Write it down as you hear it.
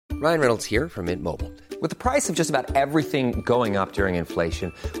Ryan Reynolds here from Mint Mobile. With the price of just about everything going up during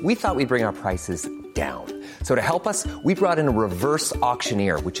inflation, we thought we'd bring our prices down. So to help us, we brought in a reverse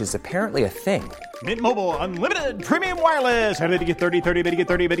auctioneer, which is apparently a thing. Mint Mobile Unlimited Premium Wireless. How to get 30, 30, bit to get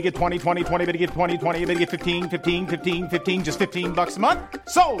 30, bit to get 20, 20, 20, bit to get 20, 20, bit to get 15, 15, 15, 15, just $15 a month?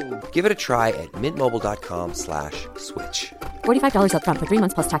 Sold! Give it a try at mintmobile.com/switch. $45 up front for 3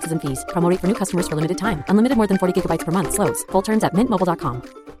 months plus taxes and fees. Promo rate for new customers for limited time. Unlimited more than 40 gigabytes per month. Slows full terms at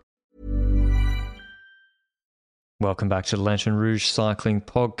mintmobile.com. Welcome back to the Lantern Rouge Cycling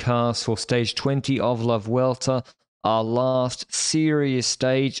Podcast for Stage 20 of La Vuelta, our last serious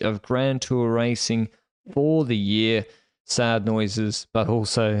stage of Grand Tour racing for the year. Sad noises, but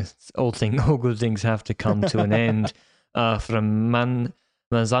also all good things have to come to an end. From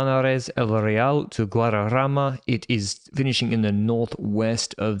Manzanares El Real to Guadarrama, it is finishing in the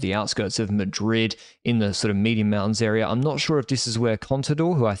northwest of the outskirts of Madrid in the sort of medium mountains area. I'm not sure if this is where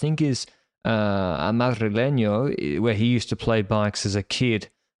Contador, who I think is a Madrileño, where he used to play bikes as a kid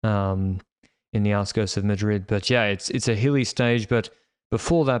in the outskirts of Madrid. But yeah, it's a hilly stage. But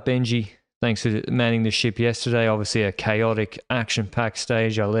before that, Benji, thanks for manning the ship yesterday. Obviously a chaotic, action-packed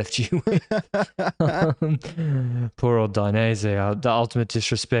stage I left you with. Poor old Dainese. The ultimate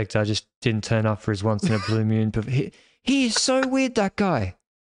disrespect. I just didn't turn up for his once-in-a-blue moon. But he is so weird, that guy.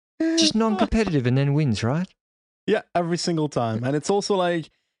 Just non-competitive and then wins, right? Yeah, every single time. And it's also like,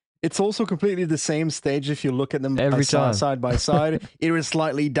 it's also completely the same stage if you look at them every time side by side. It is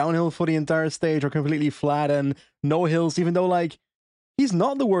slightly downhill for the entire stage or completely flat and no hills, even though like he's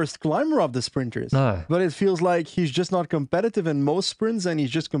not the worst climber of the sprinters. No. But it feels like he's just not competitive in most sprints and he's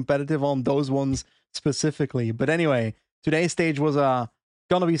just competitive on those ones specifically. But anyway, today's stage was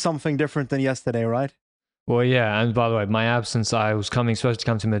gonna be something different than yesterday, right? Well, yeah, and by the way, my absence, I was supposed to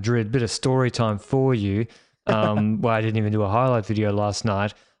come to Madrid. Bit of story time for you, where I didn't even do a highlight video last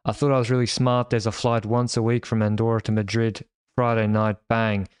night. I thought I was really smart. There's a flight once a week from Andorra to Madrid, Friday night,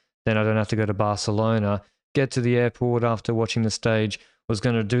 bang. Then I don't have to go to Barcelona. Get to the airport after watching the stage. Was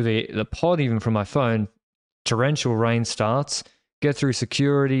going to do the pod even from my phone. Torrential rain starts. Get through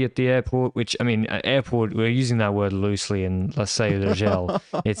security at the airport, which, I mean, airport, we're using that word loosely in La Ceuta.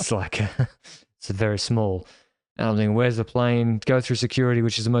 It's like, it's very small. And I'm thinking, where's the plane? Go through security,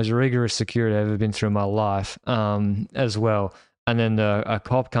 which is the most rigorous security I've ever been through in my life, as well. And then a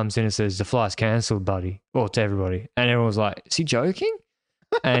cop comes in and says, the flight's cancelled, buddy. Or to everybody. And everyone's like, is he joking?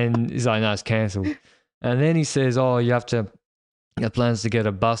 And he's like, no, it's cancelled. And then he says, oh, you have plans to get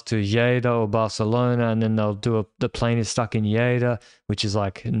a bus to Lleida or Barcelona, and then the plane is stuck in Lleida, which is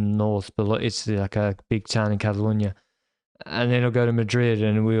like north below. It's like a big town in Catalonia. And then it'll go to Madrid,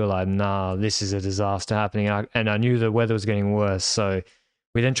 and we were like, nah, this is a disaster happening. And I knew the weather was getting worse. So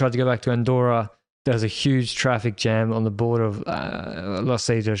we then tried to go back to Andorra. There was a huge traffic jam on the border of La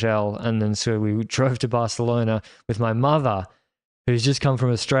Ceuta, and then so we drove to Barcelona with my mother, who's just come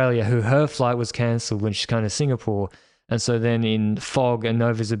from Australia, who her flight was cancelled when she's come to Singapore. And so then in fog and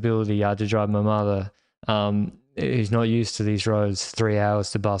no visibility, I had to drive my mother, who's not used to these roads, 3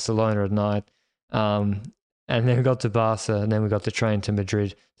 hours to Barcelona at night. And then we got to Barca, and then we got the train to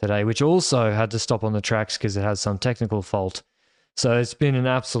Madrid today, which also had to stop on the tracks because it had some technical fault. So it's been an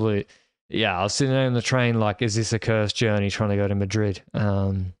absolute... Yeah, I was sitting there on the train like, is this a cursed journey trying to go to Madrid?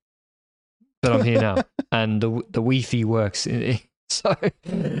 But I'm here now, and the Wi-Fi works. So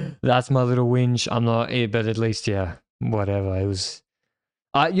that's my little whinge. I'm not here, but at least, yeah, whatever. It was...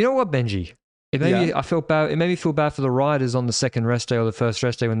 you know what, Benji? It made me feel bad for the riders on the second rest day or the first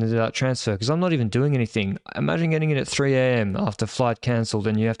rest day when they did that transfer, because I'm not even doing anything. Imagine getting in at 3 a.m. after flight cancelled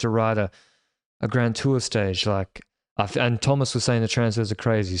and you have to ride a Grand Tour stage. Like... And Thomas was saying the transfers are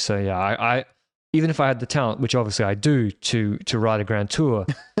crazy. So yeah, I even if I had the talent, which obviously I do, to ride a Grand Tour,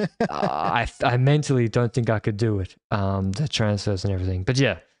 I mentally don't think I could do it. The transfers and everything. But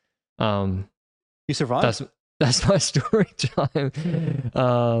yeah, you survived. That's my story time.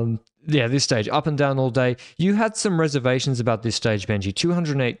 Yeah, this stage up and down all day. You had some reservations about this stage, Benji.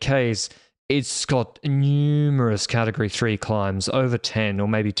 208 Ks. It's got numerous Category 3 climbs, over 10 or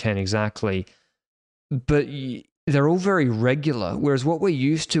maybe 10 exactly, but they're all very regular, whereas what we're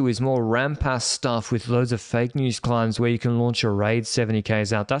used to is more ramp-ass stuff with loads of fake news climbs where you can launch a raid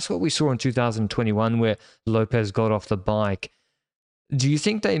 70Ks out. That's what we saw in 2021 where Lopez got off the bike. Do you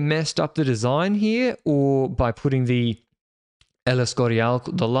think they messed up the design here, or by putting the El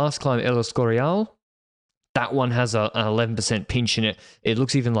Escorial, the last climb El Escorial, that one has an 11% pinch in it. It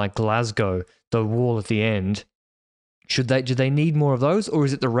looks even like Glasgow, the wall at the end. Do they need more of those, or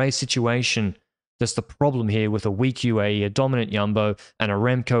is it the race situation that's the problem here with a weak UAE, a dominant Jumbo, and a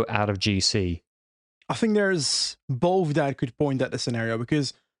Remco out of GC? I think there's both that could point at the scenario,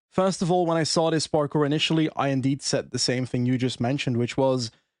 because First of all, when I saw this parkour initially, I indeed said the same thing you just mentioned, which was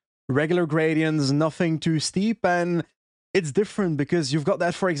regular gradients, nothing too steep, and it's different because you've got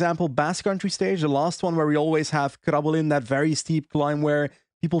that, for example, Basque Country stage, the last one where we always have Krabbelin, that very steep climb where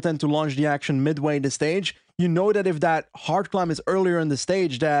people tend to launch the action midway the stage. You know that if that hard climb is earlier in the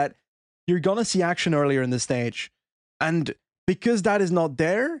stage, that you're gonna see action earlier in the stage. And because that is not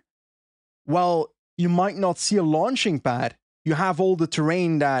there, well, you might not see a launching pad. You have all the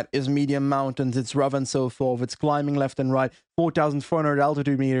terrain that is medium mountains, it's rough and so forth, it's climbing left and right, 4,400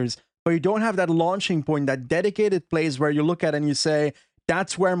 altitude meters, but you don't have that launching point, that dedicated place where you look at and you say,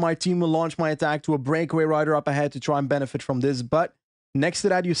 that's where my team will launch my attack to a breakaway rider up ahead to try and benefit from this. But next to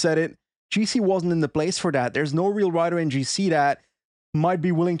that, you said it, GC wasn't in the place for that. There's no real rider in GC that might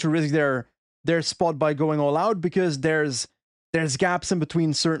be willing to risk their spot by going all out, because there's gaps in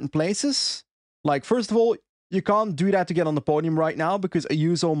between certain places. Like, first of all, you can't do that to get on the podium right now because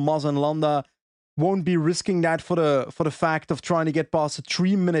Ayuso, Maz, and Landa won't be risking that for the fact of trying to get past a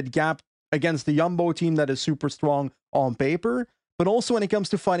 3-minute gap against the Jumbo team that is super strong on paper. But also when it comes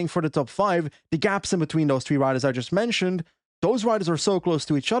to fighting for the top 5, the gaps in between those 3 riders I just mentioned, those riders are so close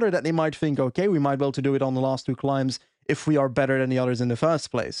to each other that they might think, okay, we might be able to do it on the last 2 climbs if we are better than the others in the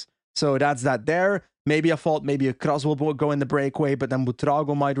first place. So that's that there. Maybe I thought maybe a Kras will go in the breakaway, but then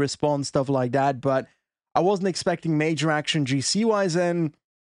Butrago might respond, stuff like that. But I wasn't expecting major action GC-wise, and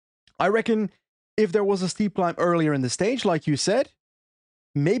I reckon if there was a steep climb earlier in the stage, like you said,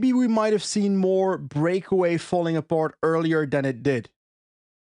 maybe we might have seen more breakaway falling apart earlier than it did.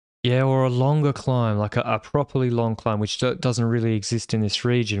 Yeah, or a longer climb, like a properly long climb, which doesn't really exist in this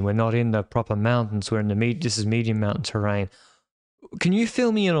region. We're not in the proper mountains. We're in this is medium mountain terrain. Can you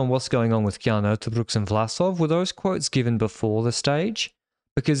fill me in on what's going on with Jan Uterbrooks and Vlasov? Were those quotes given before the stage?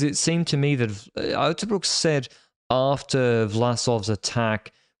 Because it seemed to me that Uterbrooks said after Vlasov's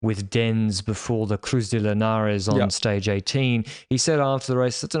attack with Dens before the Cruz de Linares on stage 18, he said after the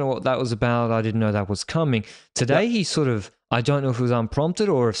race, I don't know what that was about, I didn't know that was coming. Today he sort of, I don't know if it was unprompted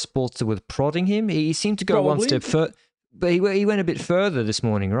or if Sportster was prodding him. He seemed to go one step further, but he went a bit further this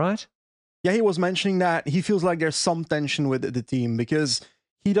morning, right? Yeah, he was mentioning that he feels like there's some tension with the team because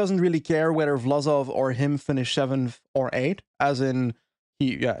he doesn't really care whether Vlasov or him finish 7th or 8th, as in,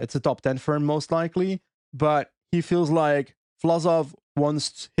 it's a top 10 for him most likely, but he feels like Vlasov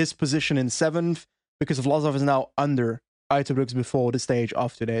wants his position in 7th because Vlasov is now under Uterbrooks before the stage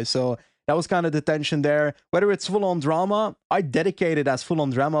of today. So that was kind of the tension there. Whether it's full-on drama, I dedicate it as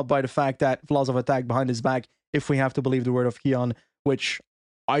full-on drama by the fact that Vlasov attacked behind his back, if we have to believe the word of Kian, which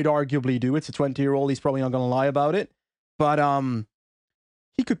I'd arguably do. It's a 20-year-old. He's probably not going to lie about it. But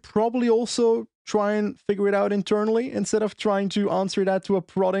he could probably also try and figure it out internally instead of trying to answer that to a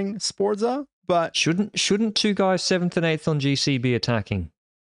prodding Sporza. But shouldn't 2 guys 7th and 8th on GC be attacking?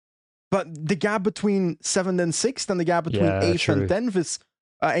 But the gap between 7th and 6th and the gap between 8th and 10th is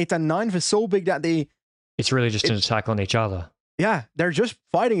 8th and 9th is so big that it's really just an attack on each other. Yeah, they're just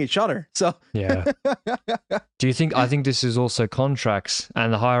fighting each other. So yeah. Do you think? I think this is also contracts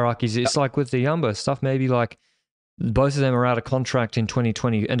and the hierarchies. It's like with the Jumbo stuff. Maybe like both of them are out of contract in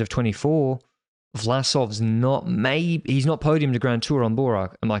 2020, end of 24. Vlasov's not. Maybe he's not podium to Grand Tour on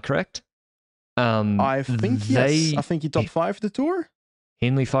Bora. Am I correct? I think yes. I think he top 5 the Tour.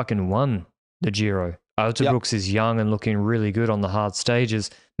 Hindley fucking won the Giro. Uterbrooks is young and looking really good on the hard stages.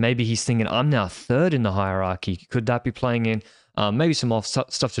 Maybe he's thinking, I'm now 3rd in the hierarchy. Could that be playing in? Maybe some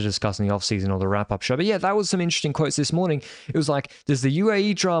stuff to discuss in the off-season or the wrap-up show. But yeah, that was some interesting quotes this morning. It was like, there's the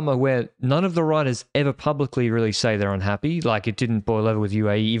UAE drama where none of the riders ever publicly really say they're unhappy. Like, it didn't boil over with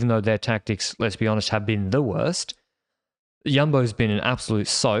UAE, even though their tactics, let's be honest, have been the worst. Jumbo's been an absolute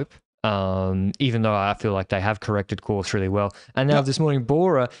soap. Even though I feel like they have corrected course really well. And now this morning,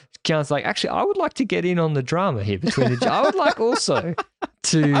 Bora, Kian's like, actually, I would like to get in on the drama here between the... I would like also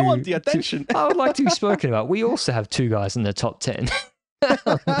to... I want the attention. I would like to be spoken about. We also have 2 guys in the top 10.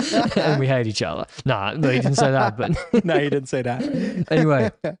 And we hate each other. No, he didn't say that, but... No, he didn't say that. Anyway,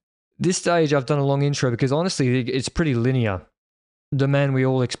 this stage, I've done a long intro because honestly, it's pretty linear. The man we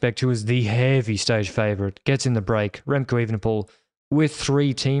all expect, who is the heavy stage favourite, gets in the break, Remco Evenepoel, with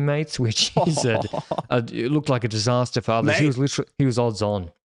 3 teammates, which is it looked like a disaster for others. He was odds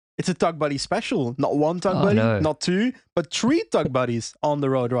on. It's a Tug Buddy special. Not 1 Tug Buddy, not 2, but 3 Tug Buddies on the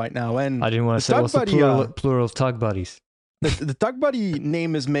road right now. And I didn't want to say what's the plural of Tug Buddies. The Tug Buddy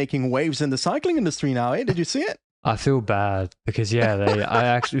name is making waves in the cycling industry now, eh? Did you see it? I feel bad because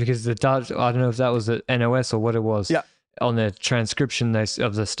because the Dutch, I don't know if that was the NOS or what it was. Yeah. On the transcription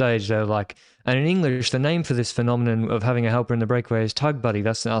of the stage, they were like, and in English, the name for this phenomenon of having a helper in the breakaway is Tug Buddy. I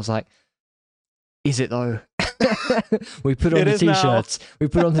was like, is it though? We put on It the is now. t-shirts. We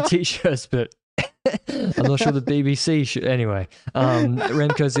put on the t-shirts, but I'm not sure the BBC should. Anyway,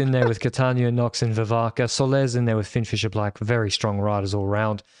 Remco's in there with Catania, Knox, and Vivaka. Soler's in there with Finn Fisher-Black. Very strong riders all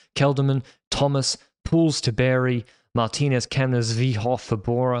round. Kelderman, Thomas, Pools, Tiberi, Martinez, Kemners, Viehoff,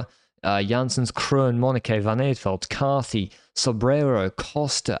 Fabora, Janssens, Kroon, Monike, Van Eetveld, Carthy, Sobrero,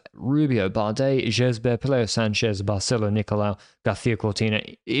 Costa, Rubio, Bardet, Gesbert, Peleo Sanchez, Barcelo, Nicolau, Garcia Cortina.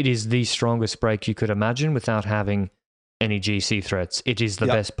 It is the strongest break you could imagine without having any GC threats. It is the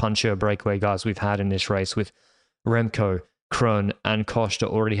best puncher breakaway guys we've had in this race, with Remco, Kroon, and Costa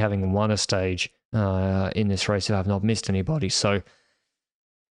already having won a stage in this race if I've not missed anybody. So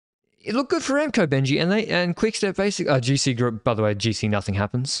it looked good for Remco, Benji, and Quickstep basically GC group. By the way, GC nothing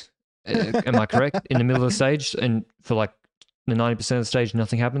happens. Am I correct? In the middle of the stage, and for like the 90% of the stage,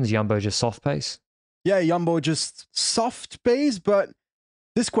 nothing happens. Jumbo just soft pace. Yeah, Jumbo just soft pace. But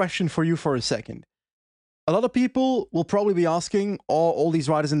this question for you for a second. A lot of people will probably be asking, all these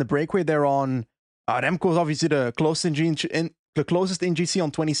riders in the breakaway, they're on. Remco is obviously the closest in GC on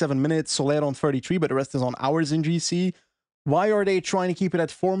 27 minutes, Soler on 33, but the rest is on hours in GC. Why are they trying to keep it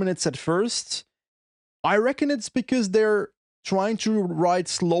at 4 minutes at first? I reckon it's because they're trying to ride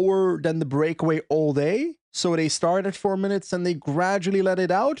slower than the breakaway all day. So they start at 4 minutes and they gradually let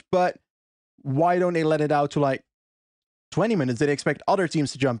it out. But why don't they let it out to like 20 minutes? Did they expect other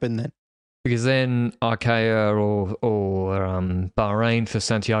teams to jump in then? Because then Arkea or Bahrain for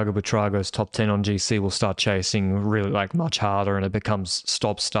Santiago Buitrago's top 10 on GC will start chasing really like much harder, and it becomes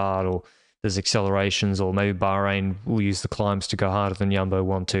stop-start, or there's accelerations, or maybe Bahrain will use the climbs to go harder than Jumbo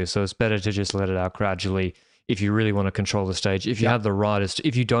want to. So it's better to just let it out gradually if you really want to control the stage. If you have the riders,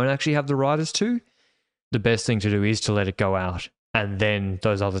 if you don't actually have the riders to, the best thing to do is to let it go out. And then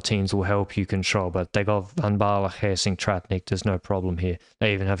those other teams will help you control. But they got Van Baarle, Geesink, Tratnik. There's no problem here.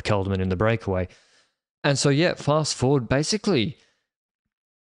 They even have Kelderman in the breakaway. And so, yeah, fast forward. Basically,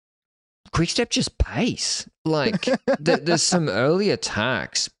 Quickstep just pace. Like, there's some early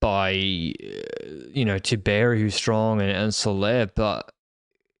attacks by, Tiberi, who's strong, and Soler. But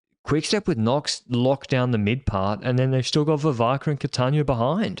Quickstep with Knox lock down the mid part. And then they've still got Vivaka and Catania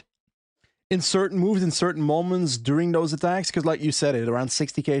behind. In certain moves, in certain moments during those attacks, because like you said, around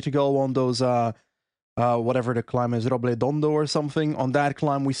 60k to go on those, whatever the climb is, Robledondo or something. On that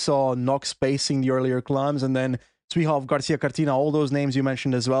climb, we saw Knox pacing the earlier climbs, and then Swihoff, Garcia Cortina, all those names you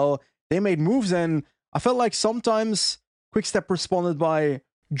mentioned as well. They made moves, and I felt like sometimes Quickstep responded by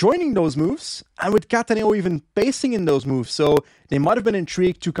joining those moves, and with Cataneo even pacing in those moves. So they might have been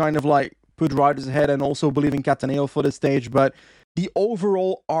intrigued to kind of like put riders ahead and also believe in Cataneo for the stage, but the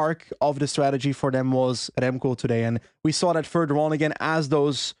overall arc of the strategy for them was Remco today. And we saw that further on again as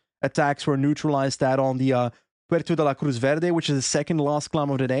those attacks were neutralized at on the Puerto de la Cruz Verde, which is the second last climb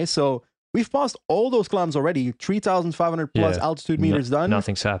of the day. So we've passed all those climbs already. 3,500 plus altitude meters done.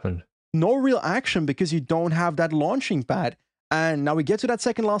 Nothing's happened. No real action because you don't have that launching pad. And now we get to that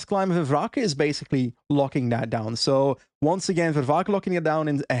second last climb. Vivaka is basically locking that down. So once again, Vivaka locking it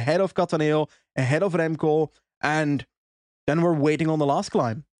down ahead of Cataneo, ahead of Remco, and then we're waiting on the last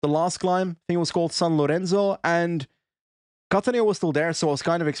climb. The last climb, I think it was called San Lorenzo, and Cataneo was still there, so I was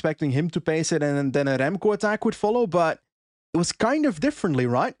kind of expecting him to pace it, and then a Remco attack would follow, but it was kind of differently,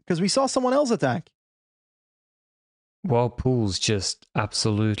 right? Because we saw someone else attack. Well, Pools just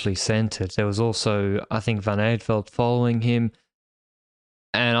absolutely sent it. There was also, I think, Van Eetveld following him,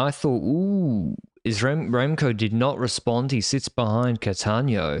 and I thought, Remco did not respond. He sits behind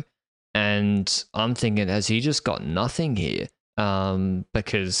Cataneo. And I'm thinking, has he just got nothing here?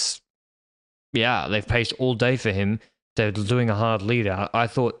 Because, they've paced all day for him. They're doing a hard lead out. I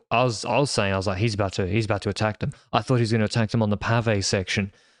was like, he's about to attack them. I thought he was going to attack them on the pavé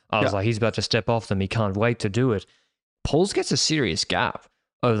section. I was like, he's about to step off them. He can't wait to do it. Pauls gets a serious gap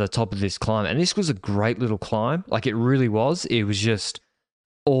over the top of this climb. And this was a great little climb. Like, it really was. It was just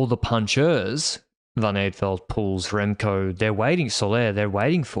all the punchers, Van Eetveld, Pauls, Remco, they're waiting. Soler, they're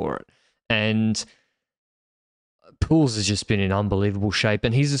waiting for it. And Pools has just been in unbelievable shape.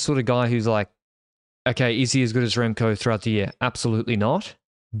 And he's the sort of guy who's like, okay, is he as good as Remco throughout the year? Absolutely not.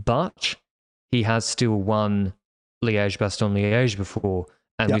 But he has still won Liège-Bastogne-Liège before.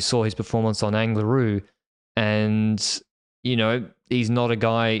 And we saw his performance on Angleroo. And, he's not a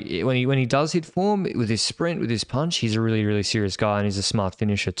guy, when he does hit form with his sprint, with his punch, he's a really, really serious guy. And he's a smart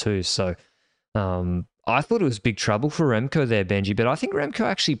finisher too. So I thought it was big trouble for Remco there, Benji. But I think Remco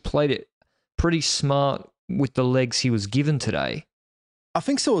actually played it pretty smart with the legs he was given today. I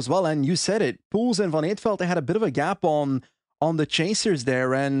think so as well, and you said it. Pools and Van Eetveld, they had a bit of a gap on the chasers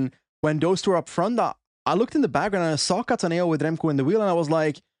there, and when those two were up front, I looked in the background and I saw Cataneo with Remco in the wheel, and I was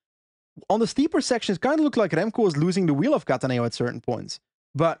like, on the steeper sections, it kind of looked like Remco was losing the wheel of Cataneo at certain points.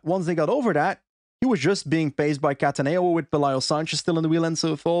 But once they got over that, he was just being paced by Cataneo with Pelayo Sanchez still in the wheel and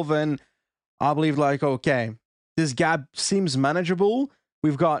so forth. And I believe, like, okay, this gap seems manageable.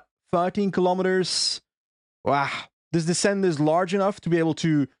 We've got 13 kilometers. Wow. This descent is large enough to be able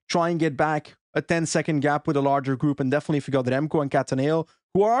to try and get back a 10-second gap with a larger group. And definitely if you got Remco and Cataneo,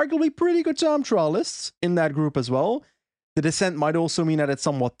 who are arguably pretty good time trialists in that group as well. The descent might also mean that it's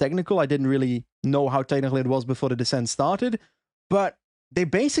somewhat technical. I didn't really know how technical it was before the descent started. But they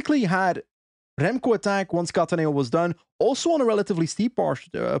basically had Remco attack once Cataneo was done, also on a relatively steep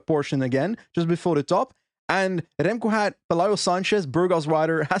portion again, just before the top. And Remco had Pelayo Sanchez, Burgos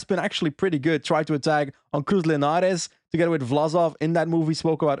rider, has been actually pretty good, tried to attack on Cruz Linares together with Vlasov in that move we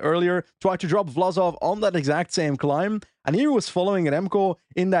spoke about earlier, tried to drop Vlasov on that exact same climb, and he was following Remco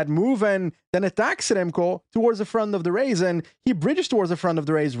in that move and then attacks Remco towards the front of the race, and he bridges towards the front of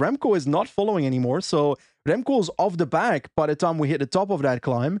the race. Remco is not following anymore, so Remco's off the back by the time we hit the top of that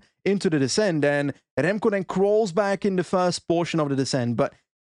climb into the descent, and Remco then crawls back in the first portion of the descent. But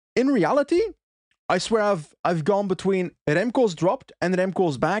in reality, I swear I've gone between Remco's dropped and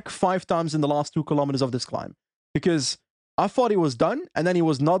Remco's back 5 times in the last 2 kilometers of this climb. Because I thought he was done, and then he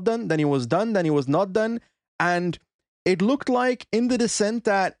was not done, then he was done, then he was not done. And it looked like in the descent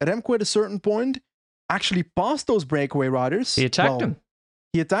that Remco at a certain point actually passed those breakaway riders. He attacked him.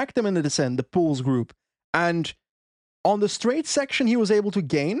 He attacked them in the descent, the Pools group. And on the straight section, he was able to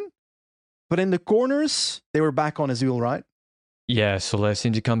gain. But in the corners, they were back on his wheel, right? Yeah, Soler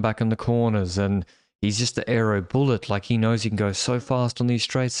seemed to come back in the corners, and he's just the aero bullet. Like, he knows he can go so fast on these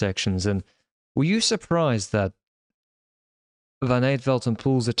straight sections. And were you surprised that Van Eetvelt and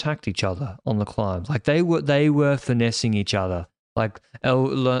Pools attacked each other on the climb? Like, they were finessing each other. Like, Van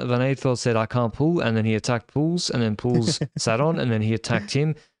Eetvelt said, I can't pull, and then he attacked Pools, and then Pools sat on, and then he attacked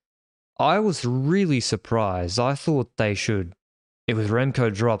him. I was really surprised. I thought they should. If with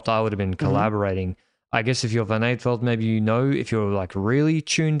Remco dropped, I would have been collaborating. I guess if you're Van Eetvelt, maybe you know, if you're like really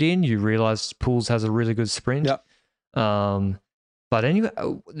tuned in, you realize Pools has a really good sprint. Yep. But anyway,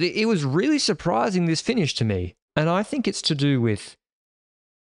 it was really surprising, this finish to me. And I think it's to do with,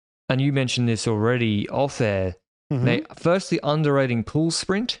 and you mentioned this already off air, firstly, underrating Pools'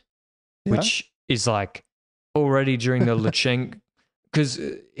 sprint, which is like already during the Lutsenko, because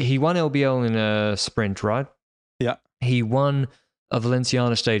he won LBL in a sprint, right? Yeah. He won a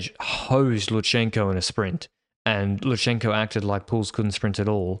Valenciana stage, hosed Lutsenko in a sprint, and Lutsenko acted like Pools couldn't sprint at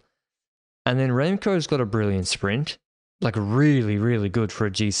all. And then Remco's got a brilliant sprint, like really, really good for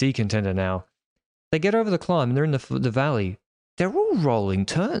a GC contender now. They get over the climb and they're in the valley. They're all rolling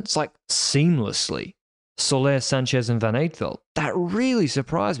turns, like seamlessly. Soler, Sanchez, and Van Eetvelt. That really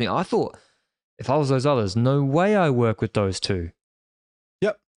surprised me. I thought, if I was those others, no way I work with those two.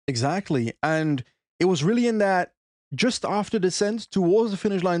 Yep, exactly. And it was really in that just after descent towards the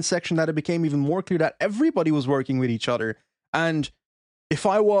finish line section that it became even more clear that everybody was working with each other. And if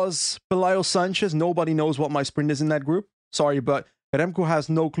I was Pelayo Sanchez, nobody knows what my sprint is in that group. Sorry, but Remco has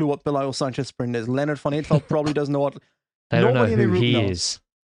no clue what Pelayo Sanchez sprint is. Leonard Van Eetvelt probably doesn't know what... They don't know who he knows. is.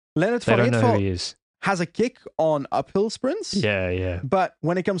 Leonard They Van don't know who he Eetvelt is. has a kick on uphill sprints. Yeah. But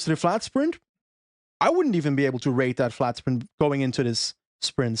when it comes to the flat sprint, I wouldn't even be able to rate that flat sprint going into this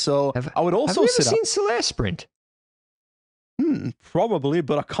sprint. So I would also have you sit ever up. seen Soler sprint? Probably,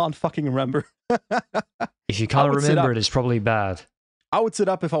 but I can't fucking remember. If you can't would sit remember up. it, it's probably bad. I would sit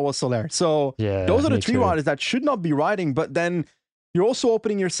up if I was Soler. So Yeah, those are the me three too. riders that should not be riding, but then you're also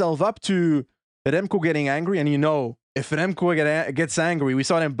opening yourself up to Remco getting angry. And you know, if Remco gets angry, we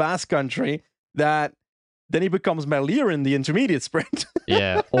saw it in Basque Country, that then he becomes Merlier in the intermediate sprint.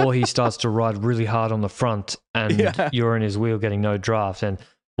 Yeah, or he starts to ride really hard on the front and you're in his wheel getting no draft. And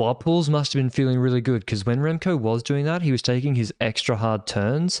Bob Pools must have been feeling really good, because when Remco was doing that, he was taking his extra hard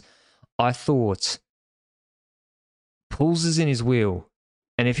turns. I thought, Pools is in his wheel,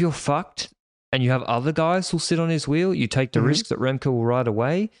 and if you're fucked and you have other guys who'll sit on his wheel, you take the risk that Remco will ride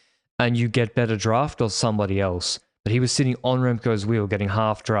away and you get better draft or somebody else. But he was sitting on Remco's wheel getting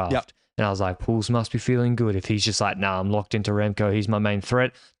half draft. Yep. And I was like, Pools must be feeling good if he's just like, nah, I'm locked into Remco. He's my main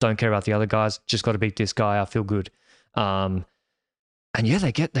threat. Don't care about the other guys. Just got to beat this guy. I feel good. And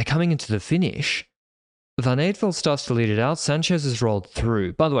yeah, they're coming into the finish. Van Eetvelt starts to lead it out. Sanchez has rolled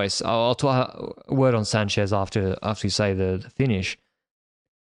through. By the way, I'll talk a word on Sanchez after you say the finish.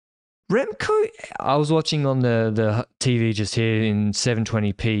 Remco, I was watching on the TV just here in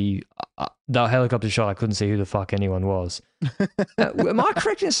 720p. The helicopter shot, I couldn't see who the fuck anyone was. Am I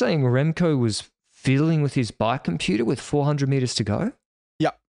correct in saying Remco was fiddling with his bike computer with 400 meters to go?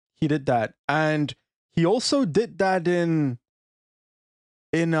 Yeah, he did that. And he also did that in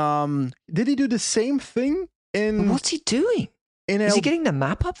Did he do the same thing in What's he doing? Is he getting the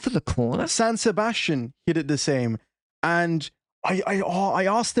map up for the corner? San Sebastian? He did the same, and I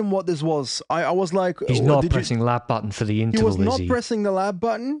asked him what this was. I was like, He's not pressing lap button for the interval. He was not pressing the lap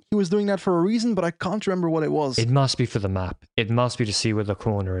button. He was doing that for a reason, but I can't remember what it was. It must be for the map. It must be to see where the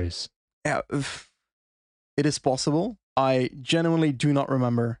corner is. Yeah, it is possible. I genuinely do not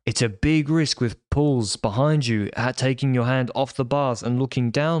remember. It's a big risk with pulls behind you, taking your hand off the bars and looking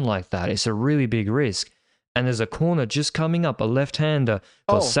down like that. It's a really big risk. And there's a corner just coming up, a left-hander.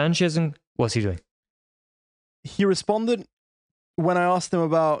 Got Sanchez and... What's he doing? He responded when I asked him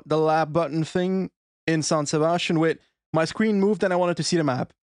about the lap button thing in San Sebastian with, my screen moved and I wanted to see the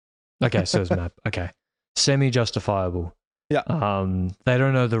map. Okay, so it's map. Okay. Semi-justifiable. Yeah. They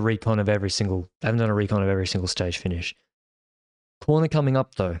don't know the recon of every single... They haven't done a recon of every single stage finish. Corner coming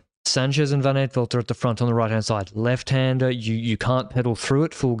up, though. Sanchez and Van Eetvelt are at the front on the right-hand side. Left-hander, you can't pedal through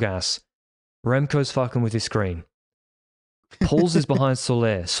it full gas. Remco's fucking with his screen. Pauls is behind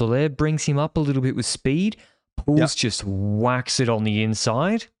Soler. Soler brings him up a little bit with speed. Pauls just whacks it on the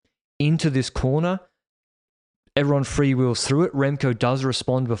inside into this corner. Everyone freewheels through it. Remco does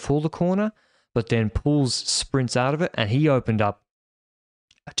respond before the corner, but then Pauls sprints out of it, and he opened up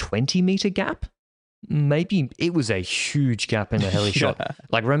a 20-meter gap. Maybe it was a huge gap in the heli shot.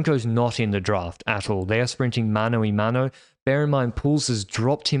 Like, Remco's not in the draft at all. They are sprinting mano-a-mano. Bear in mind, Pauls has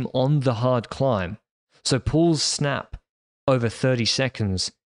dropped him on the hard climb. So Pauls' snap over 30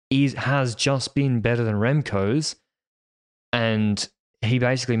 seconds has just been better than Remco's. And he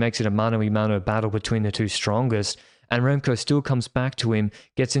basically makes it a mano-a-mano battle between the two strongest. And Remco still comes back to him,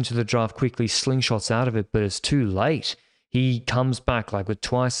 gets into the draft quickly, slingshots out of it, but it's too late. He comes back like with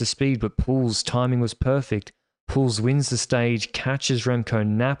twice the speed, but Pauls' timing was perfect. Pauls wins the stage, catches Remco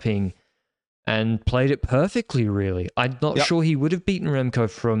napping, and played it perfectly, really. I'm not sure he would have beaten Remco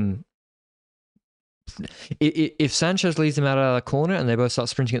from... If Sanchez leads him out of the corner and they both start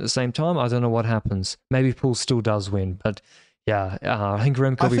sprinting at the same time, I don't know what happens. Maybe Pauls still does win, but yeah, I think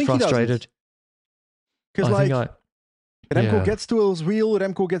Remco will be frustrated. Because Remco gets to his wheel,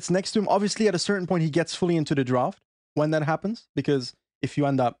 Remco gets next to him. Obviously, at a certain point, he gets fully into the draft when that happens, because if you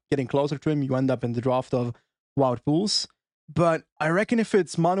end up getting closer to him, you end up in the draft of Wout Poels. But I reckon if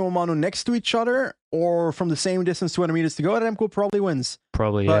it's mano-a-mano next to each other or from the same distance, 200 meters to go, Remco probably wins.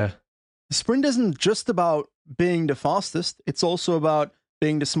 Probably, but the sprint isn't just about being the fastest. It's also about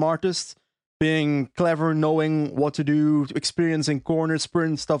being the smartest, being clever, knowing what to do, experiencing corner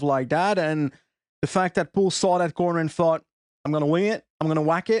sprints, stuff like that. And the fact that Poels saw that corner and thought, I'm going to wing it, I'm going to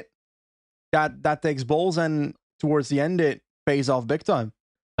whack it, that takes balls, and towards the end, it pays off big time.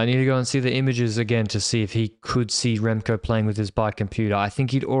 I need to go and see the images again to see if he could see Remco playing with his bike computer. I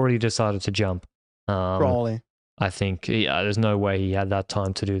think he'd already decided to jump. Probably. I think there's no way he had that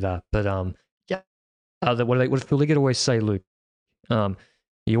time to do that. But what did Phil Liggett always say, Luke?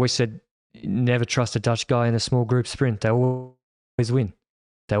 He always said, never trust a Dutch guy in a small group sprint. They always win.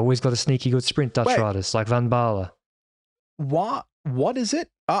 They always got a sneaky good sprint, Dutch riders, like Van Baarle. What is it?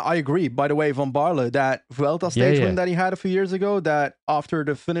 I agree. By the way, Van Baarle, that Vuelta stage win that he had a few years ago, that after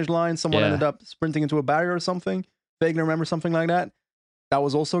the finish line, someone ended up sprinting into a barrier or something. Vaguely remember something like that. That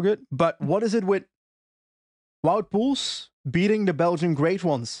was also good. But what is it with Wout Poels beating the Belgian great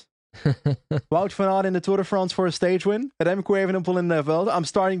ones? Wout van Aert in the Tour de France for a stage win. Remco Evenepoel in the Vuelta. I'm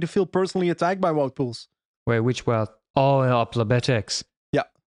starting to feel personally attacked by Wout Poels. Wait, which Wout? Oh, up Labetex. Yeah.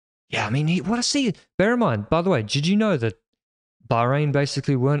 Yeah, I mean, what a see. Bear in mind, by the way, did you know that Bahrain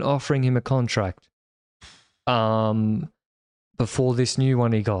basically weren't offering him a contract before this new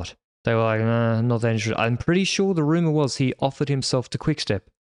one he got? They were like, nah, not that interested. I'm pretty sure the rumor was he offered himself to Quickstep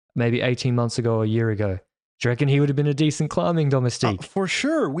maybe 18 months ago or a year ago. Do you reckon he would have been a decent climbing domestique? For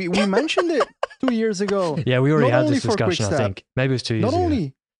sure. We mentioned it 2 years ago. Yeah, we already had this discussion, I think. Maybe it was 2 years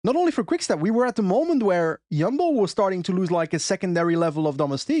ago. Not only for Quickstep, we were at the moment where Jumbo was starting to lose like a secondary level of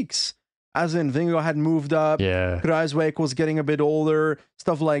domestiques. As in, Vingegaard had moved up, Kruijswijk was getting a bit older,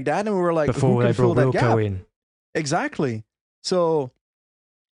 stuff like that, and we were like, before they brought Wilco in. Exactly. So,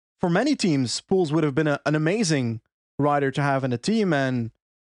 for many teams, Poels would have been an amazing rider to have in a team, and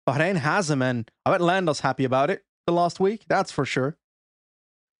Bahrain has him, and I bet Landa's happy about it the last week, that's for sure.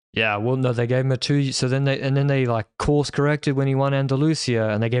 Yeah, well, no, they gave him a 2 year, so then they like course corrected when he won Andalusia,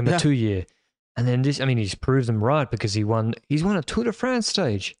 and they gave him a 2 year. And then he's proved them right because he's won a Tour de France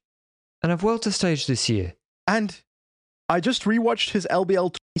stage. And a Vuelta stage this year. And I just rewatched his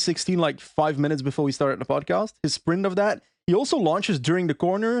LBL 2016 like 5 minutes before we started the podcast. His sprint of that. He also launches during the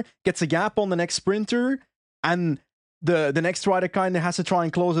corner, gets a gap on the next sprinter, and the next rider kind of has to try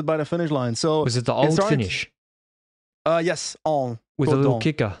and close it by the finish line. So was it the old finish? Yes, on. With a little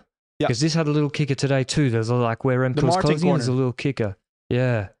kicker. Yeah. Because this had a little kicker today too. There's like where Remco was Martin closing in, there's a corner. little kicker.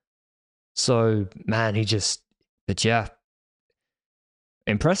 Yeah. So, man, but yeah,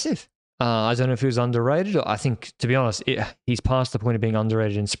 impressive. I don't know if he was underrated. Or I think, to be honest, he's past the point of being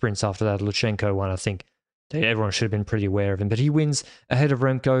underrated in sprints after that Lutsenko one. I think everyone should have been pretty aware of him. But he wins ahead of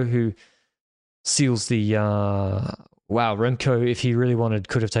Remco, who seals the... Remco, if he really wanted,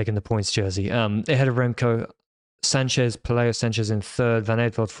 could have taken the points jersey. Ahead of Remco, Peleo Sanchez in third, Van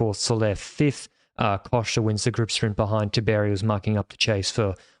Eetveld fourth, Soler fifth. Costa wins the group sprint behind Tiberi, who's mucking up the chase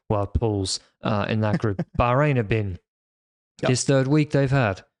for Wild Pools in that group. Bahrain have been this third week they've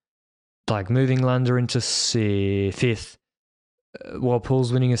had. Like moving Landa into fifth, Wild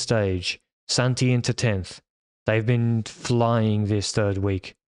Pools winning a stage, Santi into 10th. They've been flying this third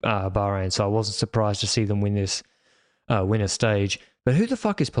week, Bahrain, so I wasn't surprised to see them win a stage. But who the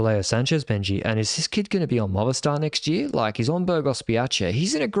fuck is Peleo Sanchez, Benji? And is this kid going to be on Movistar next year? Like, he's on Burgos Piace.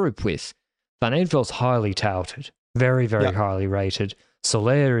 He's in a group with Van Eeveld's highly touted, very, very highly rated.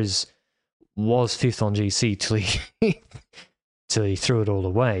 Soler was fifth on GC till he threw it all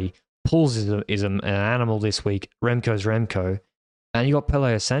away. Pools is an animal this week. Remco's Remco. And you got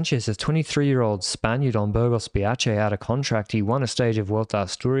Peleo Sanchez, a 23-year-old Spaniard on Burgos Piace out of contract. He won a stage of Vuelta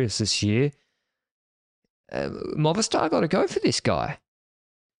Asturias this year. Movistar got to go for this guy.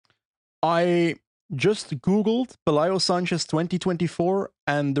 I just Googled Peleo Sanchez 2024,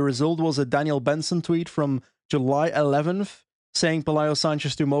 and the result was a Daniel Benson tweet from July 11th saying Peleo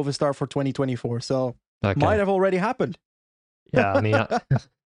Sanchez to Movistar for 2024. So might have already happened. Yeah, I mean,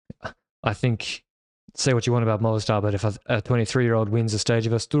 I think, say what you want about Movistar, but if a 23-year-old wins a stage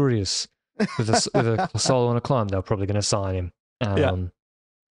of Asturias with a solo on a climb, they're probably going to sign him.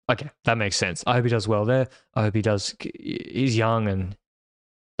 Okay, that makes sense. I hope he does well there. I hope he does. He's young, and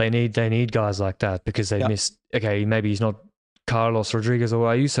they need guys like that because they missed. Okay, maybe he's not Carlos Rodriguez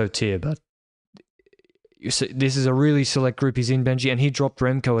or Ayuso tier, but this is a really select group he's in, Benji, and he dropped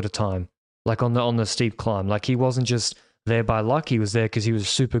Remco at a time, like on the steep climb. Like he wasn't just there by luck; he was there because he was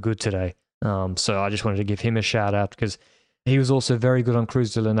super good today. So I just wanted to give him a shout out because he was also very good on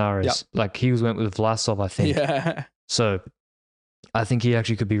Cruz de Linares. Yep. Like he went with Vlasov, I think. Yeah. So I think he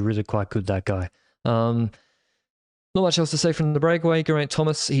actually could be really quite good, that guy. Not much else to say from the breakaway. Geraint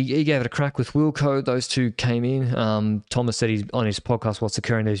Thomas, he gave it a crack with Wilco. Those two came in. Thomas said he's on his podcast, What's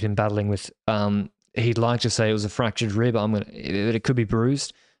Occurring, that he's been battling with. He'd like to say it was a fractured rib. It could be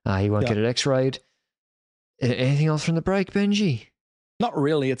bruised. He won't get it x-rayed. Anything else from the break, Benji? Not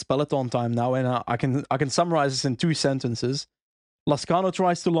really. It's peloton time now, and I can summarize this in 2 sentences. Lascano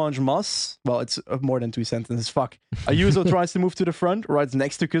tries to launch Mas. Well, it's more than 2 sentences. Fuck. Ayuso tries to move to the front, right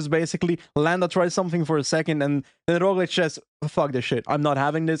next to Kuss, basically. Landa tries something for a second, and then Roglic says, fuck this shit. I'm not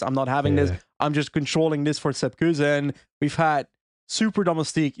having this. This. I'm just controlling this for Sepp Kuss. And we've had Super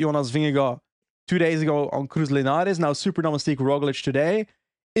Domestique Jonas Vingegaard 2 days ago on Cruz Linares. Now Super Domestique Roglic today.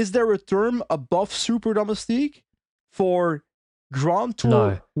 Is there a term above Super Domestique for Grand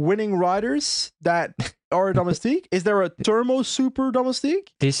Tour winning riders that are domestique? Is there a Thermo Super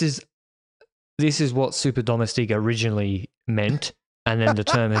Domestique? This is what Super Domestique originally meant, and then the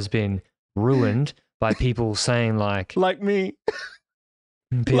term has been ruined by people saying like me.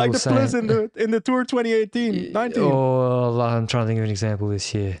 Like the Plus in the Tour 2018-19. Or I'm trying to think of an example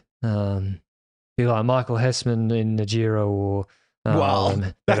this year. Be like Michael Hessman in the Giro, or maybe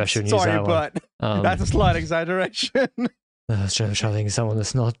I shouldn't use that one. But that's a slight exaggeration. I was trying to think of someone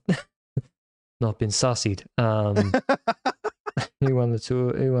that's not been sussied. Who won the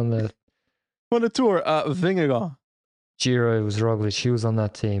Tour? Won the Tour? Vingegaard. Giro was Roglic. He was on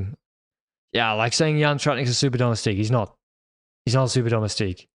that team. Yeah, like saying Jan Tratnik's a Super Domestique. He's not. He's not a Super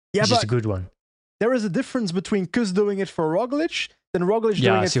Domestique. Yeah, he's just a good one. There is a difference between Kuss doing it for Roglic than Roglic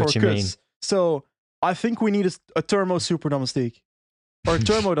doing it for Kuss. So I think we need a Thermo Super Domestique. Or a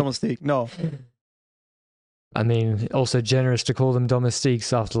Thermo Domestique. No. I mean, also generous to call them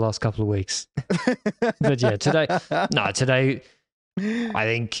domestiques after the last couple of weeks. But yeah, today, I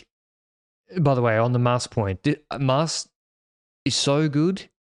think, by the way, on the Mas point, Mas is so good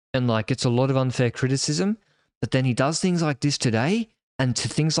and like it's a lot of unfair criticism, but then he does things like this today, and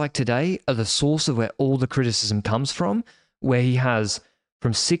things like today are the source of where all the criticism comes from, where he has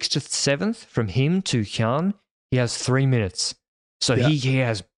from 6th to 7th, from him to Jan, he has 3 minutes. So he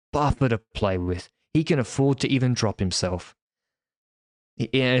has buffer to play with. He can afford to even drop himself.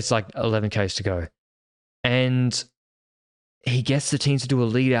 Yeah, it's like 11 Ks to go. And he gets the team to do a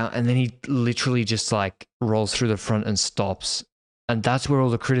lead out, and then he literally just like rolls through the front and stops. And that's where all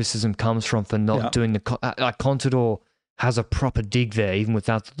the criticism comes from for not doing the... Like Contador has a proper dig there, even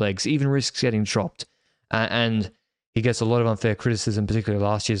without the legs, even risks getting dropped. And he gets a lot of unfair criticism, particularly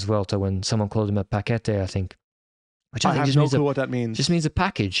last year's Vuelta when someone called him a paquete, I think. Which I have no clue what that means. Just means a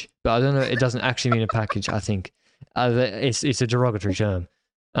package, but I don't know. It doesn't actually mean a package. I think it's a derogatory term,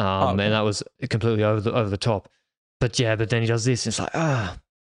 and that was completely over the top. But then he does this, and it's like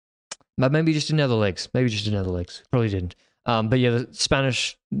but maybe just didn't have the legs. Probably didn't. But yeah, the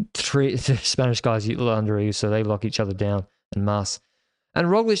Spanish guys under Ayuso, they lock each other down, and Mas. And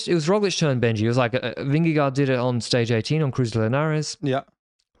Roglic, it was Roglic's turn, Benji. It was like Vingegaard did it on stage 18 on Cruz de Linares. Yeah.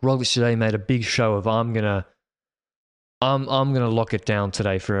 Roglic today made a big show of I'm gonna lock it down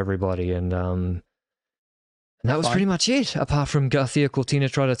today for everybody, and that was pretty much it. Apart from Garcia Cortina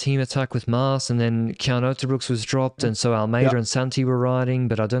tried a team attack with Mas, and then Kjan Uterbrooks was dropped, and so Almeida and Santi were riding,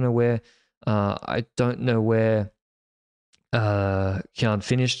 but I don't know where. Kjan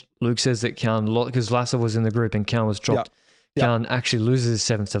finished. Luke says that Kjan, because Vlasov was in the group and Kjan was dropped. Kjan actually loses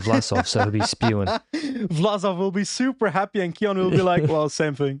seventh to Vlasov, so he'll be spewing. Vlasov will be super happy, and Kjan will be like, well,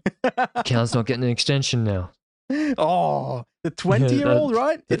 same thing. Kjan's not getting an extension now. Oh, the 20-year-old,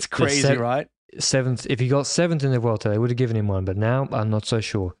 right? It's crazy, right? Seventh. If he got seventh in the Vuelta, they would have given him one, but now I'm not so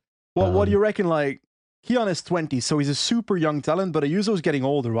sure. Well, what do you reckon? Like, Kjan is 20, so he's a super young talent, but Ayuso's getting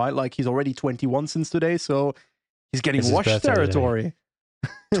older, right? Like, he's already 21 since today, so he's getting washed territory.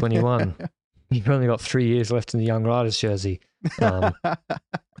 21. You've only got 3 years left in the young riders jersey. But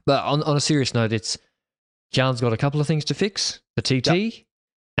on a serious note, Kjan's got a couple of things to fix: the TT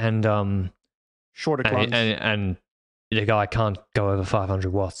and shorter climbs. And the guy can't go over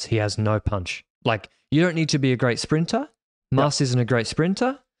 500 watts. He has no punch. Like, you don't need to be a great sprinter. Mas isn't a great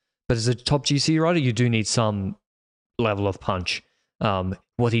sprinter, but as a top GC rider, you do need some level of punch.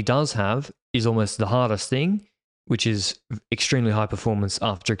 What he does have is almost the hardest thing, which is extremely high performance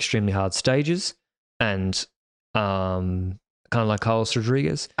after extremely hard stages, and kind of like Carlos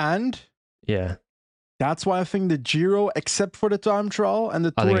Rodriguez. And yeah, that's why I think the Giro, except for the time trial, and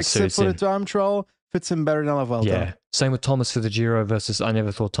the Tour, except for the time trial, fits him better than La Vuelta. Yeah, same with Thomas for the Giro versus I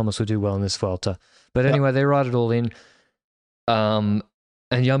never thought Thomas would do well in this Vuelta. But anyway, they ride it all in.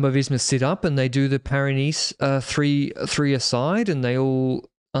 And Jumbo-Visma sit up and they do the Paris-Nice three aside, and they all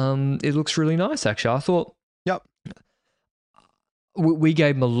it looks really nice, actually. I thought. Yep. We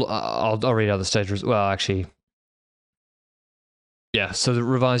gave them I'll read out the stage. Well, actually, yeah. So the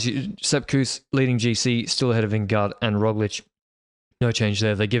revised Sepp Kuss leading GC, still ahead of Vingegaard and Roglic. No change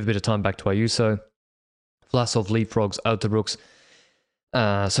there. They give a bit of time back to Ayuso. Vlasov leapfrogs Uterbrooks.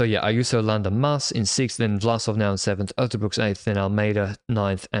 So yeah, Ayuso, Landa, Mas in 6th, then Vlasov now in 7th, Uterbrooks 8th, then Almeida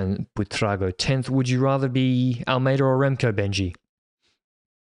 9th, and Buitrago 10th. Would you rather be Almeida or Remco, Benji?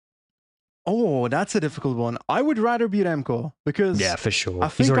 Oh, that's a difficult one. I would rather be Remco, because for sure. I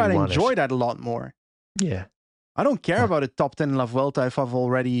think I'd enjoy that a lot more. Yeah. I don't care about a top 10 in La Vuelta if I've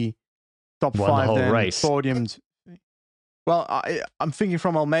already top won 5 the then race. Podiumed. Well, I'm thinking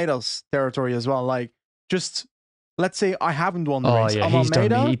from Almeida's territory as well. Like, just let's say I haven't won the race. Yeah, I'm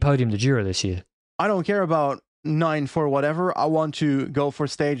Almeida. He podiumed the Giro this year. I don't care about 9 for whatever. I want to go for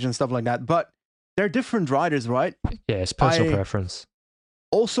stage and stuff like that. But they're different riders, right? Yeah, it's personal preference.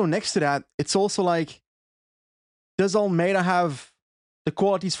 Also, next to that, it's also like, does Almeida have the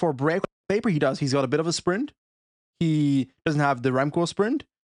qualities for break paper? He does. He's got a bit of a sprint. He doesn't have the Remco sprint.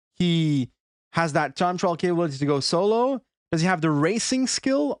 He has that time trial capability to go solo. Does he have the racing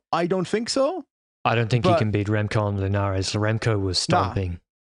skill? I don't think so. I don't think he can beat Remco on Linares. Remco was stomping.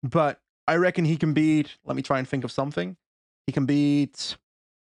 But I reckon he can beat, let me try and think of something. He can beat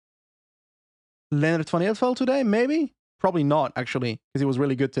Leonard van Eertveld today, maybe? Probably not, actually, because he was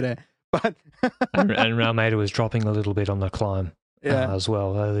really good today. But and Almeida was dropping a little bit on the climb as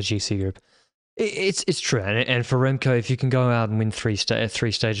well, the GC group. It's true. And for Remco, if you can go out and win three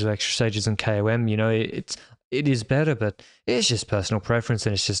stages, extra stages in KOM, you know, it is better, but it's just personal preference,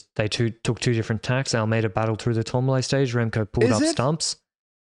 and it's just they took two different tacks. Almeida battled through the Tourmalet stage. Remco pulled up stumps.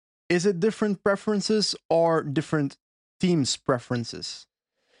 Is it different preferences or different teams' preferences?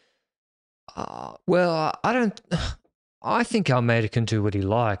 Well, I think Almeida can do what he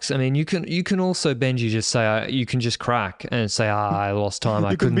likes. I mean, you can also, Benji, just say you can just crack and say, I lost time.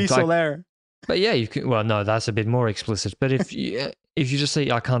 I couldn't be Soler. But yeah, you can. Well, no, that's a bit more explicit. But if you just say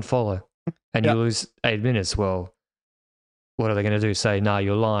I can't follow, and you lose 8 minutes, well, what are they going to do? Say, nah,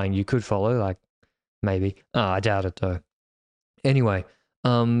 you're lying. You could follow, like maybe. I doubt it though. Anyway,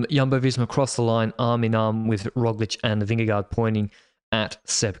 Jumbo-Visma crossed the line arm in arm with Roglic and Vingegaard pointing at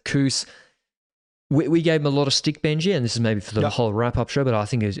Sepp Kuss. We gave him a lot of stick, Benji, and this is maybe for the whole wrap-up show, but I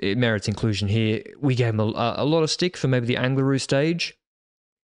think it merits inclusion here. We gave him a lot of stick for maybe the Angleroo stage.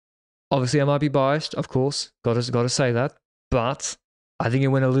 Obviously, I might be biased, of course. Got to say that. But I think it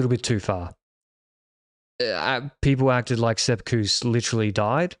went a little bit too far. people acted like Sepp Kuss literally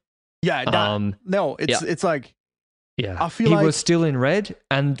died. Yeah, no, it's like, Yeah, I feel he like was still in red,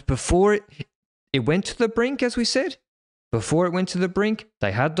 and before it went to the brink, as we said, before it went to the brink,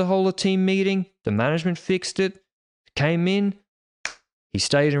 they had the whole team meeting, the management fixed it, came in, he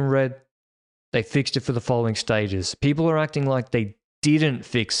stayed in red, they fixed it for the following stages. People are acting like they didn't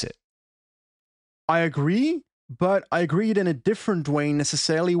fix it. I agree, but I agreed in a different way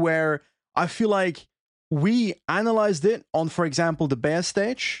necessarily, where I feel like we analyzed it on, for example, the bear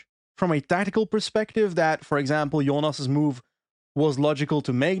stage from a tactical perspective, that, for example, Jonas's move was logical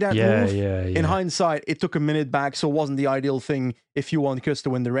to make that move. In hindsight, it took a minute back, so it wasn't the ideal thing if you want Kuss to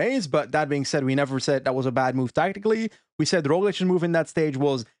win the race. But that being said, we never said that was a bad move tactically. We said Roglic's move in that stage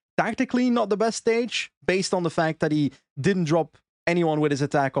was tactically not the best stage, based on the fact that he didn't drop anyone with his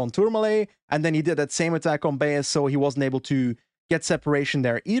attack on Tourmalet, and then he did that same attack on Baez, so he wasn't able to get separation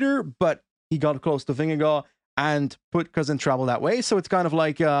there either, but he got close to Vingegaard and put Kuss in trouble that way. So it's kind of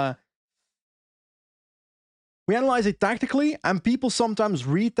like, we analyze it tactically, and people sometimes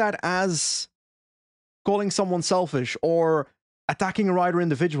read that as calling someone selfish or attacking a rider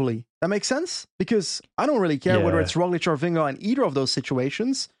individually. That makes sense? Because I don't really care whether it's Roglic or Vingegaard in either of those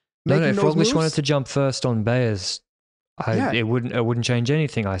situations. No, if Roglic wanted to jump first on Baez, it wouldn't change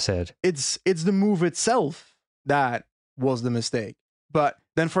anything, I said. It's the move itself that was the mistake. But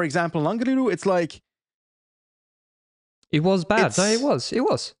then, for example, Langerudo, it's like, it was bad. No, it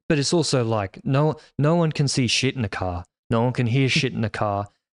was. But it's also like, no one can see shit in the car. No one can hear shit in the car.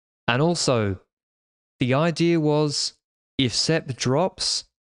 And also, the idea was, if Sepp drops,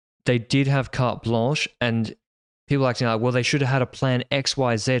 they did have carte blanche, and people acting like, well, they should have had a plan X,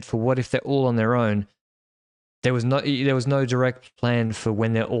 Y, Z for what if they're all on their own. There was no direct plan for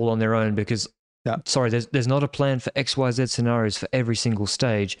when they're all on their own, because, there's not a plan for X, Y, Z scenarios for every single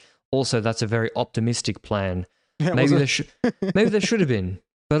stage. Also, that's a very optimistic plan. Yeah, maybe there should have been,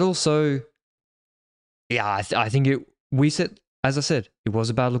 but also, I think we said, as I said, it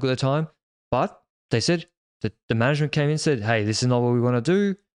was a bad look at the time, but they said that the management came in and said, hey, this is not what we want to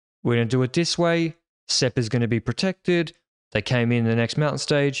do. We're going to do it this way. Sepp is going to be protected. They came in the next mountain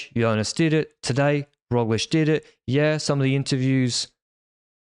stage. Jonas did it. Today, Roglic did it. Yeah, some of the interviews,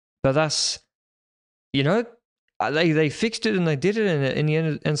 but that's, they fixed it and they did it, and in the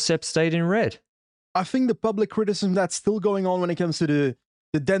end, and Sepp stayed in red. I think the public criticism that's still going on when it comes to the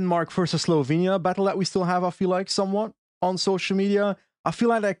Denmark versus Slovenia battle that we still have, I feel like, somewhat on social media, I feel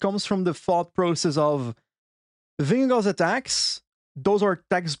like that comes from the thought process of Vingegaard's attacks. Those are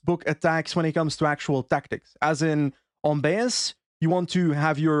textbook attacks when it comes to actual tactics. As in, on Baez, you want to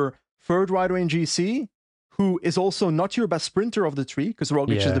have your third rider in GC, who is also not your best sprinter of the three, because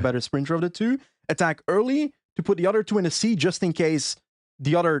Roglic is the better sprinter of the two, attack early to put the other two in a C just in case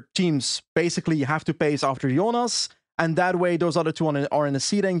the other teams basically have to pace after Jonas, and that way those other two are in a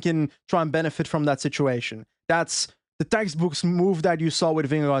seat and can try and benefit from that situation. That's the textbook's move that you saw with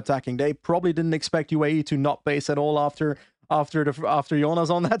Vingegaard attacking. They probably didn't expect UAE to not pace at all after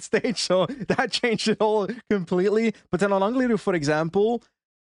Jonas on that stage, so that changed it all completely. But then on Angliru, for example,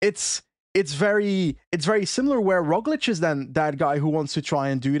 it's very similar, where Roglic is then that guy who wants to try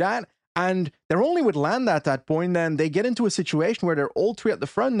and do that. And they're only with Landa at that point, then they get into a situation where they're all three at the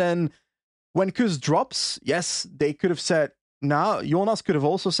front. Then when Kuss drops, yes, they could have said, nah. Jonas could have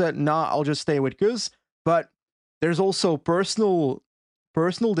also said, nah, I'll just stay with Kuss. But there's also personal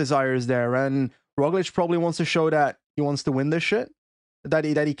desires there. And Roglic probably wants to show that he wants to win this shit, that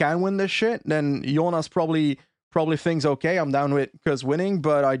he can win this shit. Then Jonas probably thinks, okay, I'm down with Kuss winning,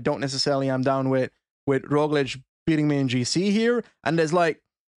 but I don't necessarily am down with Roglic beating me in GC here. And there's like,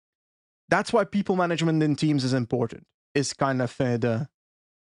 that's why people management in teams is important. Is kind of the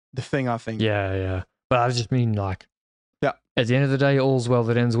thing, I think. Yeah. But I just mean, like, at the end of the day, all's well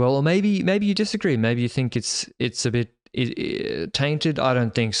that ends well. Or maybe you disagree. Maybe you think it's a bit tainted. I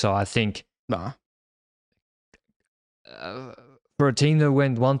don't think so. I think for a team that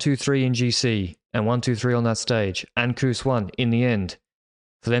went 1-2-3 in GC and 1-2-3 on that stage, and Kuss won in the end,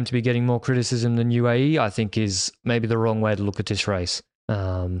 for them to be getting more criticism than UAE, I think is maybe the wrong way to look at this race.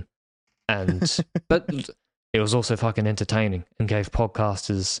 But it was also fucking entertaining and gave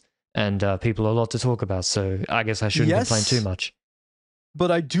podcasters and people a lot to talk about. So I guess I shouldn't complain too much. But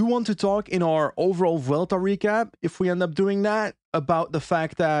I do want to talk in our overall Vuelta recap, if we end up doing that, about the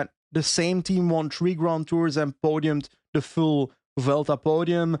fact that the same team won 3 Grand Tours and podiumed the full Vuelta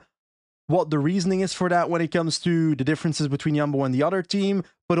podium. What the reasoning is for that when it comes to the differences between Jumbo and the other team.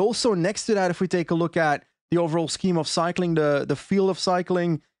 But also next to that, if we take a look at the overall scheme of cycling, the field of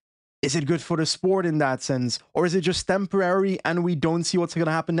cycling, is it good for the sport in that sense? Or is it just temporary and we don't see what's going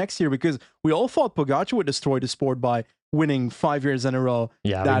to happen next year? Because we all thought Pogacar would destroy the sport by winning 5 years in a row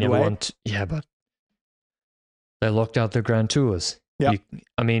that way. But they locked out the Grand Tours. Yeah.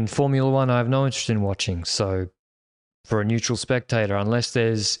 Formula One I have no interest in watching. So for a neutral spectator, unless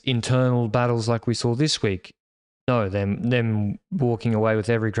there's internal battles like we saw this week, no, them walking away with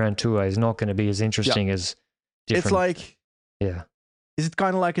every Grand Tour is not going to be as interesting as different. It's like... Yeah. Is it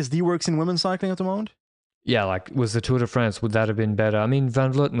kind of like as D works in women's cycling at the moment? Yeah, like was the Tour de France, would that have been better? I mean,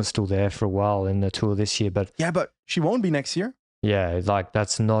 Van Vleuten was still there for a while in the Tour this year, but... Yeah, but she won't be next year. Yeah, like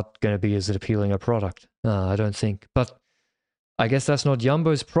that's not going to be as appealing a product, I don't think. But I guess that's not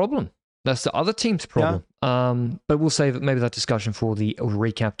Jumbo's problem. That's the other team's problem. Yeah. But we'll save maybe that discussion for the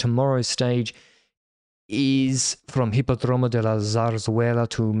recap. Tomorrow's stage is from Hippodromo de la Zarzuela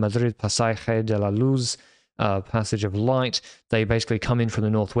to Madrid Pasaje de la Luz, Passage of Light. They basically come in from the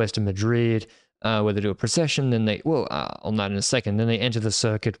northwest of Madrid, where they do a procession. Then on that in a second. Then they enter the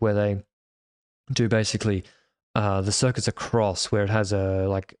circuit where they do basically the circuit's a cross where it has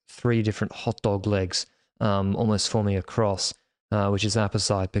like 3 different hot dog legs, almost forming a cross, which is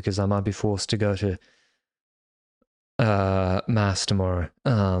apposite because I might be forced to go to Mass tomorrow.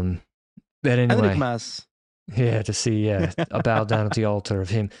 But anyway, Mass. Yeah, to see a bow down at the altar of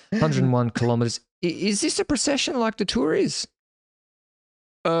him. 101 kilometers. Is this a procession like the Tour is?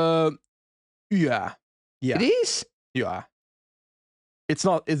 Yeah. It is? Yeah. It's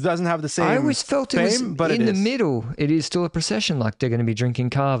not, it doesn't have the same I always felt it was but in the middle. It is still a procession like they're going to be drinking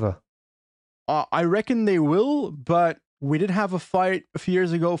Cava. I reckon they will, but we did have a fight a few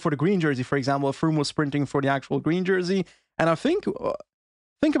years ago for the green jersey, for example. Froome was sprinting for the actual green jersey. And I think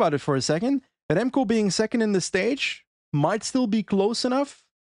about it for a second, Remco being second in the stage might still be close enough.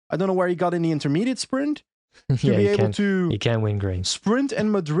 I don't know where he got in the intermediate sprint to be able to he can win green. Sprint in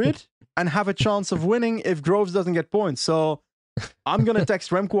Madrid and have a chance of winning if Groves doesn't get points. So I'm going to text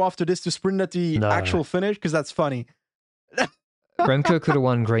Remco after this to sprint at the actual finish because that's funny. Remco could have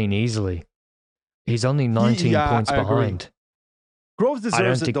won green easily. He's only 19 points behind. Groves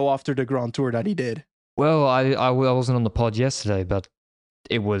deserves it though after the Grand Tour that he did. Well, I wasn't on the pod yesterday, but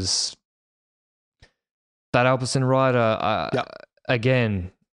it was that Alpecin rider,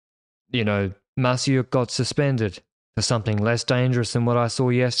 again, Masiuk got suspended for something less dangerous than what I saw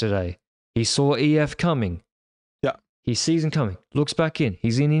yesterday. He saw EF coming. Yeah. He sees him coming, looks back in.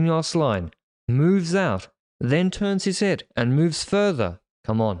 He's in Ineos line, moves out, then turns his head and moves further.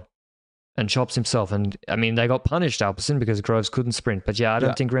 Come on. And chops himself. And, they got punished, Alpecin, because Groves couldn't sprint. But, I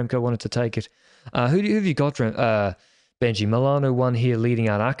don't think Remco wanted to take it. Who have you got, Benji? Milano won here leading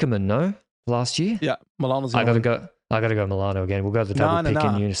out Ackerman, no? Last year? Yeah, Milano's I got to go Milano again. We'll go the double pick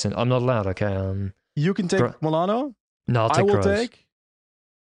in unison. I'm not allowed, okay? You can take Milano. No, I'll take Groves.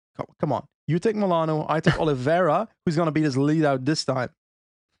 Come on. You take Milano. I take Oliveira, who's going to be his lead out this time.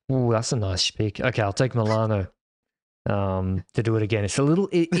 Ooh, that's a nice pick. Okay, I'll take Milano to do it again. It's a little...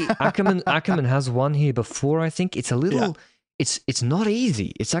 Ackerman has won here before, I think. It's a little... Yeah. It's not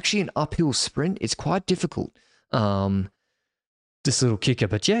easy. It's actually an uphill sprint. It's quite difficult. This little kicker.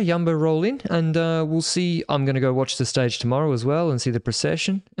 But Jumbo roll in and we'll see. I'm going to go watch the stage tomorrow as well and see the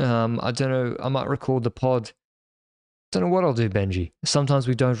procession. I don't know. I might record the pod. Don't know what I'll do, Benji. Sometimes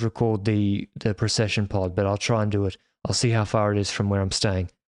we don't record the procession pod, but I'll try and do it. I'll see how far it is from where I'm staying.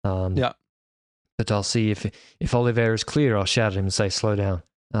 But I'll see if Oliveira is clear, I'll shout at him and say, slow down.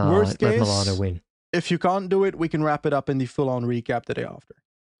 Worst case, let Milano win. If you can't do it, we can wrap it up in the full-on recap the day after.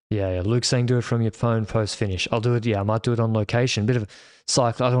 Yeah. Luke's saying do it from your phone post-finish. I'll do it, I might do it on location. Bit of a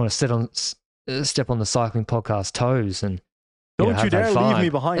cycle. I don't want to step on the cycling podcast toes. And don't you dare leave me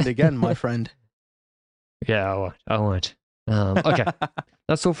behind again, my friend. Yeah, I won't. Okay,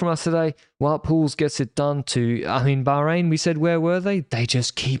 that's all from us today. Wout Poels gets it done to, Bahrain, we said, where were they? They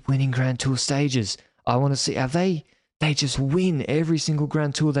just keep winning Grand Tour stages. I want to see, they just win every single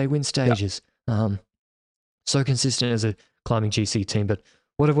Grand Tour, they win stages. So consistent as a climbing GC team, but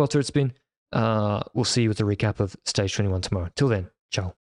what a Vuelta it's been. We'll see you with the recap of Stage 21 tomorrow. Till then, ciao.